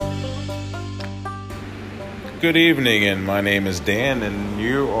Good evening, and my name is Dan, and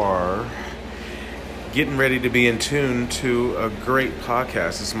you are getting ready to be in tune to a great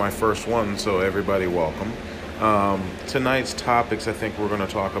podcast. This is my first one, so everybody welcome. Tonight's topics, I think we're going to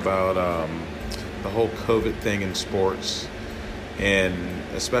talk about the whole COVID thing in sports, and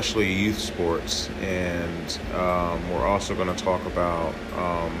especially youth sports, and we're also going to talk about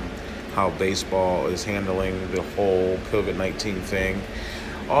how baseball is handling the whole COVID-19 thing.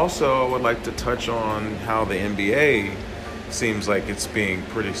 Also, I would like to touch on how the NBA seems like it's being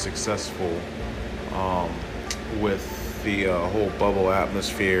pretty successful with the whole bubble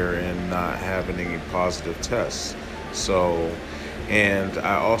atmosphere and not having any positive tests. So, and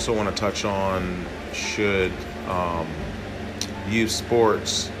I also want to touch on should youth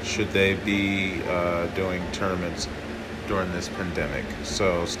sports, should they be doing tournaments during this pandemic?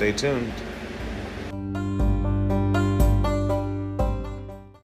 So stay tuned.